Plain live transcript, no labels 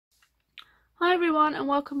Hi everyone and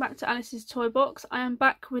welcome back to Alice's Toy Box. I am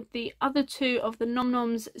back with the other two of the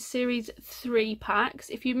NumNoms Series 3 packs.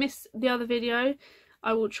 If you missed the other video,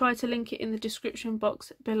 I will try to link it in the description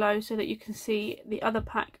box below so that you can see the other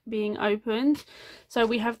pack being opened. So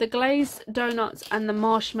we have the Glazed Donuts and the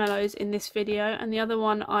Marshmallows in this video, and the other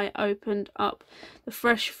one I opened up the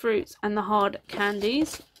fresh fruits and the hard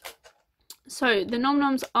candies. So the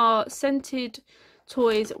NumNoms are scented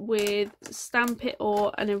toys with Stamp It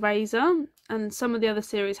or an eraser, and some of the other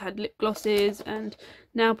series had lip glosses and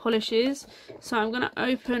nail polishes. So I'm going to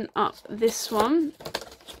open up this one.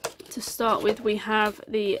 To start with, we have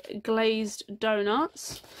the Glazed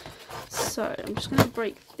Donuts. So I'm just going to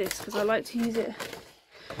break this because I like to use it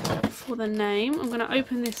for the name. I'm going to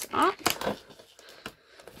open this up.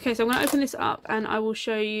 Okay, so I'm going to open this up and I will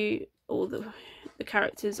show you all the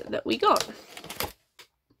characters that we got.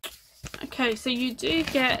 Okay, so you do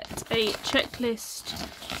get a checklist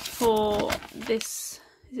for this,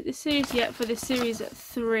 is it this series? Yeah, for this series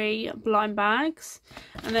 3 blind bags,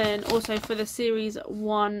 and then also for the series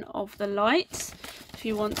 1 of the lights, if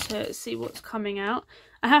you want to see what's coming out.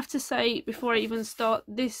 I have to say, before I even start,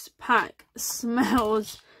 this pack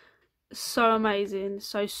smells so amazing,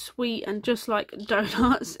 so sweet and just like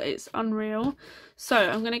donuts. It's unreal. So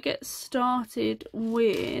I'm going to get started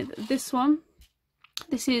with this one.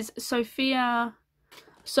 This is Sophie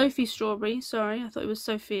Strawberry, sorry, I thought it was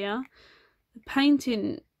Sophia. The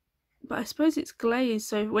painting, but I suppose it's glazed,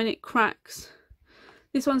 so when it cracks,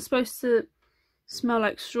 this one's supposed to smell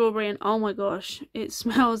like strawberry, and oh my gosh, it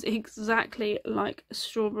smells exactly like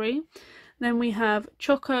strawberry. Then we have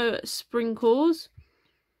Choco Sprinkles,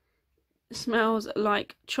 it smells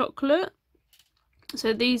like chocolate.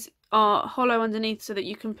 So these are hollow underneath so that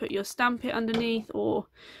you can put your Stamp It underneath or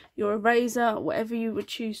your eraser, whatever you would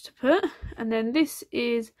choose to put. And then this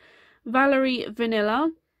is Valerie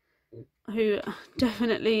Vanilla, who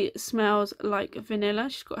definitely smells like vanilla.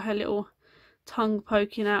 She's got her little tongue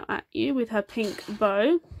poking out at you with her pink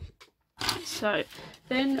bow. So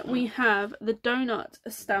then we have the donut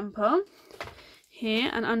stamper here,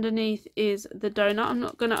 and underneath is the donut. I'm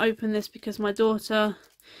not going to open this because my daughter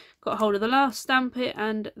got hold of the last Stamp It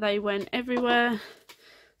and they went everywhere,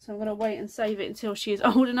 so I'm going to wait and save it until she is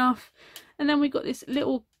old enough. And then we got this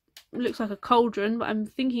little, looks like a cauldron, but I'm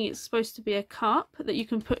thinking it's supposed to be a cup that you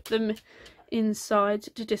can put them inside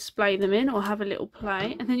to display them in or have a little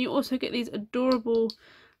play. And then you also get these adorable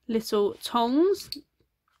little tongs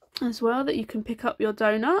as well that you can pick up your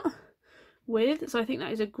donut with. So I think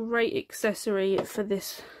that is a great accessory for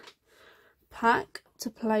this pack to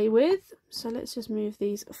play with. So let's just move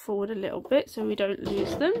these forward a little bit so we don't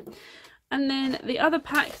lose them. And then the other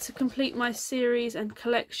pack to complete my series and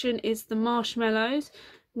collection is the Marshmallows.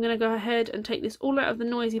 I'm going to go ahead and take this all out of the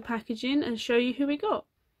noisy packaging and show you who we got.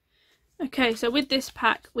 Okay, so with this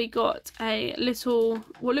pack we got a little,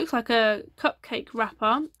 what looks like a cupcake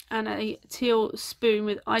wrapper and a teal spoon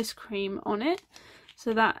with ice cream on it.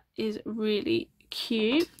 So that is really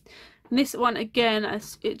cute. And this one again,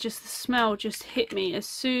 the smell just hit me as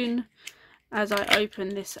soon as I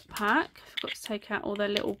opened this pack. I forgot to take out all the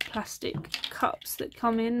little plastic cups that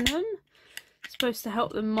come in them. It's supposed to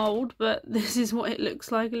help them mould, but this is what it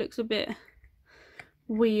looks like. It looks a bit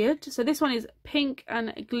weird. So this one is pink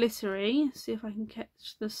and glittery. See if I can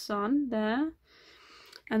catch the sun there.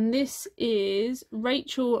 And this is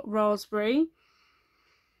Rachel Raspberry.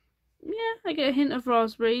 Yeah, I get a hint of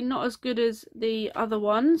raspberry, not as good as the other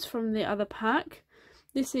ones from the other pack.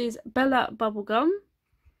 This is Bella Bubblegum.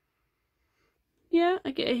 Yeah, I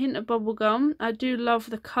get a hint of bubblegum. I do love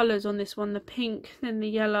the colours on this one, the pink, then the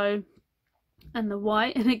yellow and the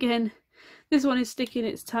white. And again, this one is sticking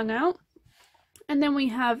its tongue out. And then we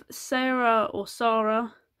have Sarah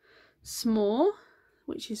S'more,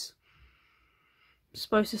 which is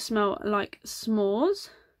supposed to smell like s'mores.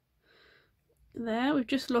 There, we've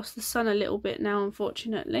just lost the sun a little bit now,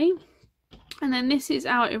 unfortunately. And then this is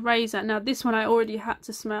our eraser. Now this one I already had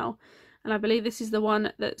to smell, and I believe this is the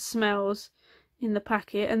one that smells in the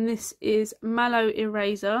packet, and this is Mallow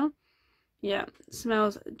Eraser. Yeah, it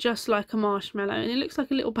smells just like a marshmallow, and it looks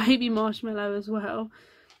like a little baby marshmallow as well.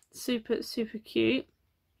 Super cute.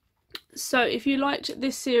 So if you liked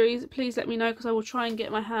this series, please let me know, because I will try and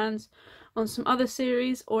get my hands on some other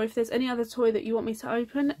series, or if there's any other toy that you want me to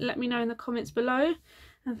open, let me know in the comments below.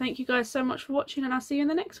 And thank you guys so much for watching, and I'll see you in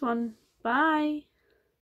the next one. Bye.